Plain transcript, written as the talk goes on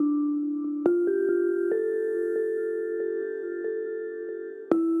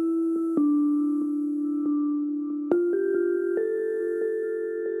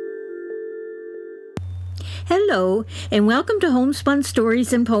Hello, and welcome to Homespun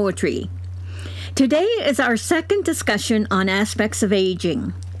Stories and Poetry. Today is our second discussion on aspects of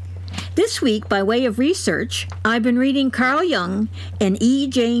aging. This week, by way of research, I've been reading Carl Jung and E.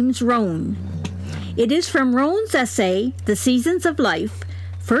 James Rohn. It is from Rohn's essay, The Seasons of Life,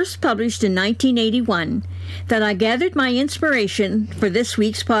 first published in 1981, that I gathered my inspiration for this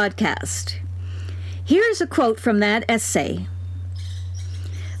week's podcast. Here is a quote from that essay.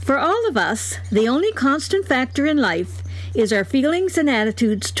 For all of us, the only constant factor in life is our feelings and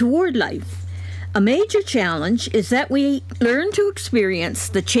attitudes toward life. A major challenge is that we learn to experience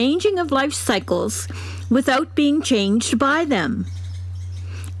the changing of life cycles without being changed by them.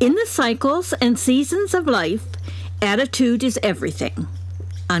 In the cycles and seasons of life, attitude is everything.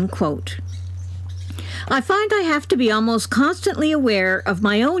 Unquote. I find I have to be almost constantly aware of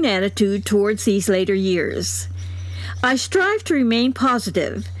my own attitude towards these later years. I strive to remain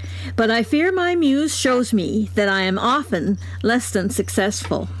positive, but I fear my muse shows me that I am often less than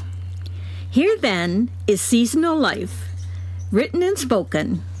successful. Here, then, is Seasonal Life, written and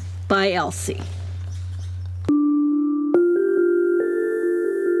spoken by Elsie.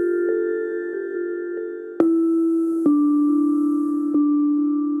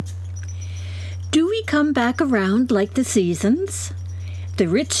 Do we come back around like the seasons? The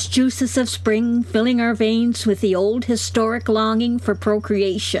rich juices of spring filling our veins with the old historic longing for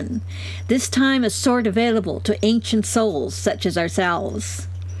procreation, this time a sort available to ancient souls such as ourselves.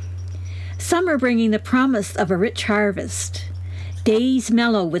 Summer bringing the promise of a rich harvest, days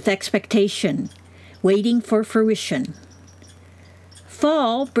mellow with expectation, waiting for fruition.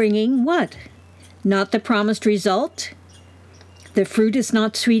 Fall bringing what? Not the promised result? The fruit is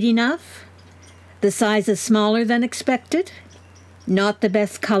not sweet enough? The size is smaller than expected? Not the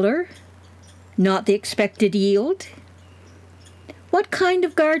best color? Not the expected yield? What kind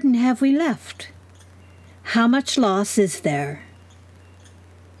of garden have we left? How much loss is there?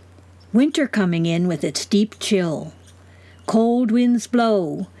 Winter coming in with its deep chill. Cold winds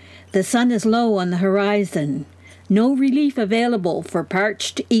blow. The sun is low on the horizon. No relief available for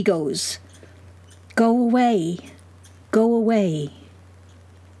parched egos. Go away. Go away.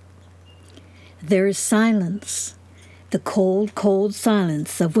 There is silence. The cold, cold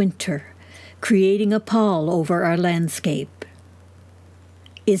silence of winter, creating a pall over our landscape.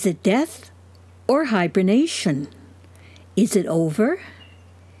 Is it death or hibernation? Is it over?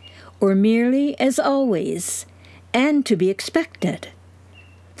 Or merely, as always, and to be expected,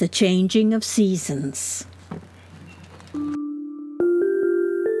 the changing of seasons?